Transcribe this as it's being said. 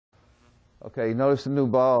Okay, you notice the new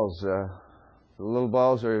balls. The little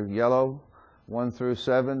balls are yellow, 1 through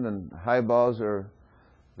 7, and high balls are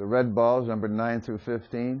the red balls, numbered 9 through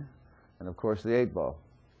 15, and of course the 8 ball.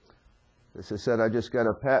 This is set, I just got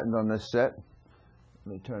a patent on this set.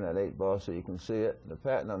 Let me turn that 8 ball so you can see it. The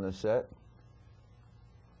patent on this set.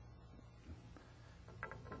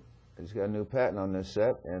 It's got a new patent on this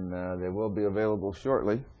set, and they will be available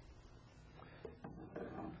shortly.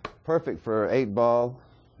 Perfect for 8 ball,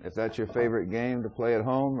 if that's your favorite game to play at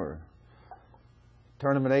home, or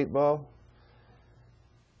tournament 8 ball.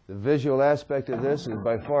 The visual aspect of this is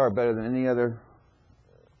by far better than any other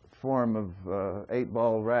form of 8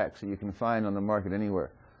 ball racks that you can find on the market anywhere.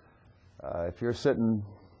 If you're sitting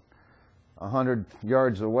 100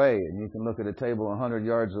 yards away and you can look at a table 100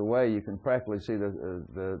 yards away, you can practically see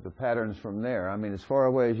the patterns from there. I mean, as far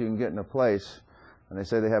away as you can get in a place, and they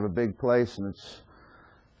say they have a big place and it's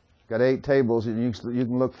got 8 tables, and you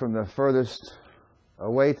can look from the furthest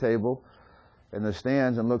away table in the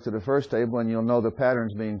stands and look to the first table, and you'll know the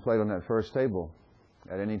patterns being played on that first table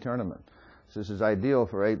at any tournament. So this is ideal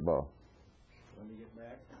for 8 ball. Let me get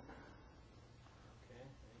back. Okay,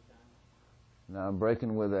 anytime. Now I'm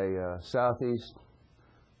breaking with a southeast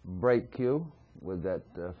break cue with that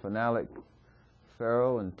phenolic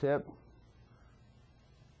ferrule and tip.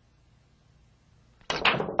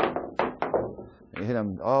 You hit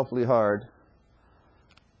them awfully hard.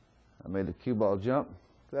 I made the cue ball jump.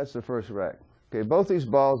 That's the first rack. Okay, both these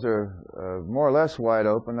balls are more or less wide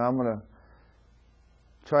open. Now I'm going to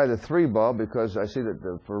try the 3 ball because I see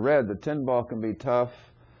that for red, the 10 ball can be tough.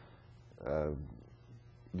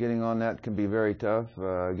 Getting on that can be very tough.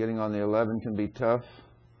 Getting on the 11 can be tough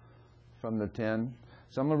from the 10.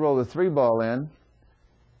 So I'm going to roll the 3 ball in,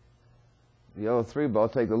 the yellow 3 ball,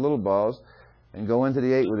 take the little balls, and go into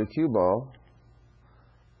the 8 with a cue ball.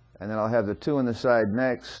 And then I'll have the 2 on the side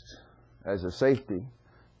next as a safety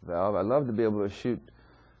valve. I'd love to be able to shoot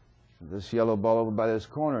this yellow ball over by this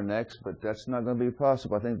corner next, but that's not going to be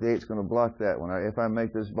possible. I think the 8's going to block that one if I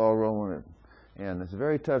make this ball rolling it in. It's a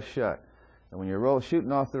very tough shot. And when you're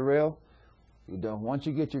shooting off the rail, you don't. Once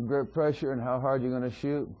you get your grip pressure and how hard you're going to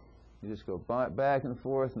shoot, you just go back and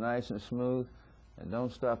forth, nice and smooth, and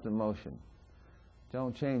don't stop the motion.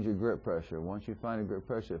 Don't change your grip pressure. Once you find a grip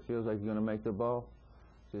pressure that feels like you're going to make the ball,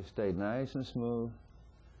 just stay nice and smooth,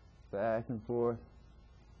 back and forth,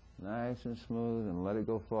 nice and smooth, and let it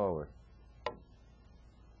go forward.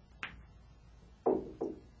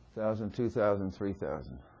 1,000, 2,000,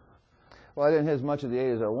 3,000. Well, I didn't hit as much of the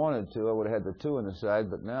 8 as I wanted to. I would have had the 2 on the side,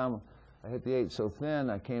 but now I hit the 8 so thin,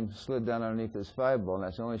 I slid down underneath this 5 ball, and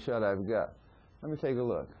that's the only shot I've got. Let me take a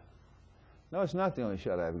look. No, it's not the only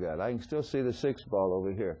shot I've got. I can still see the 6 ball over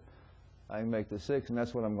here. I can make the 6, and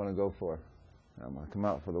that's what I'm going to go for. I'm going to come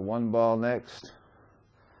out for the 1 ball next.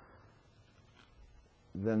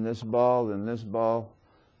 Then this ball, then this ball,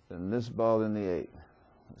 then this ball, then the 8.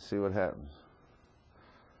 Let's see what happens.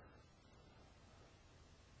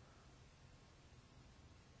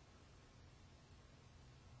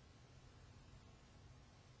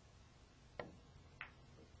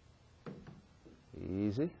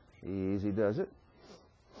 Easy. Easy does it.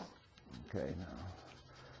 Okay, now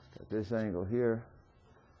got this angle here.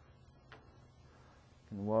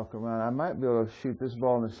 Can walk around. I might be able to shoot this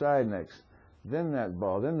ball on the side next. Then that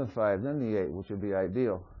ball, then the 5, then the 8, which would be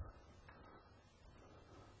ideal.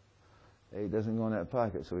 8 doesn't go in that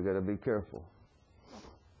pocket, so we've got to be careful.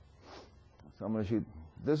 So I'm going to shoot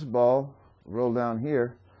this ball, roll down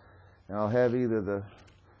here, and I'll have either the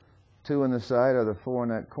 2 on the side or the 4 in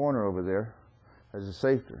that corner over there as a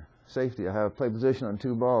safety. I have play position on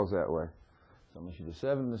 2 balls that way. So I'm going to shoot a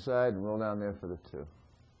 7 on the side and roll down there for the 2.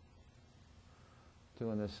 2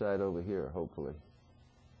 on this side over here, hopefully.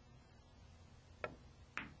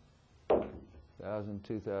 1,000,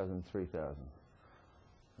 2,000, 3,000.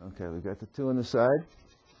 Okay, we got the 2 on the side.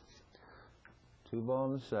 2 ball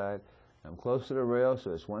on the side. I'm close to the rail,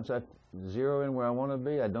 so it's once I zero in where I want to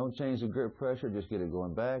be, I don't change the grip pressure, just get it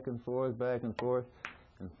going back and forth,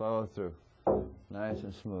 and follow through. Nice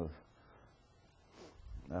and smooth.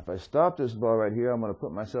 Now if I stop this ball right here, I'm going to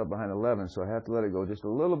put myself behind 11, so I have to let it go just a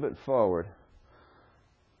little bit forward.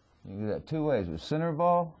 You can do that 2 ways, with center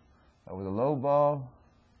ball or with a low ball,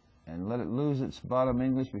 and let it lose its bottom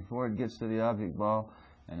English before it gets to the object ball,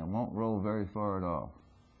 and it won't roll very far at all.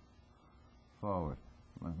 Forward.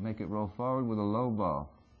 I'm going to make it roll forward with a low ball.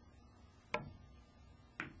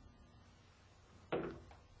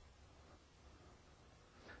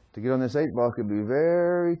 To get on this 8 ball could be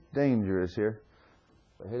very dangerous here.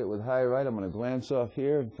 If I hit it with high right, I'm going to glance off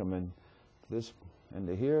here and come in this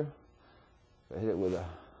into here. If I hit it with a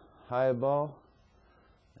high ball,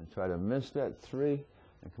 and try to miss that 3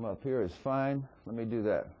 and come up here is fine. Let me do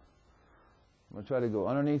that. I'm going to try to go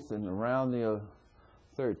underneath and around the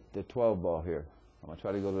 12 ball here. I'm going to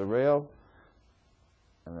try to go to the rail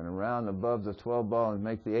and then around above the 12 ball and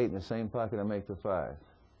make the 8 in the same pocket I make the 5.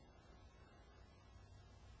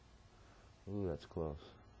 Ooh, that's close.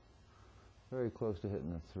 Very close to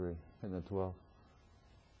hitting the 3, hitting the 12.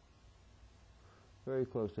 Very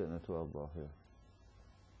close to hitting the 12 ball here.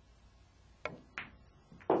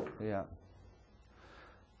 Yeah.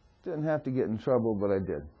 Didn't have to get in trouble, but I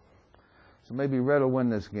did. So maybe red will win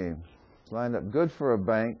this game. It's lined up good for a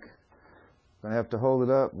bank. Going to have to hold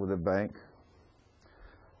it up with a bank.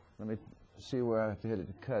 Let me see where I have to hit it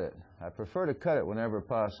to cut it. I prefer to cut it whenever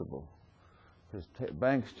possible, because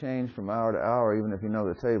banks change from hour to hour, even if you know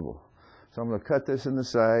the table. So I'm going to cut this in the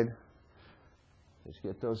side. Just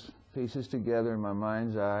get those pieces together in my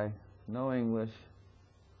mind's eye. No English.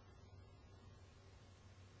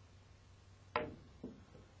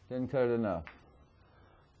 Didn't cut it enough.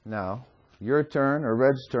 Now, your turn, or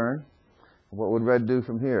red's turn. What would red do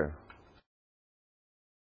from here?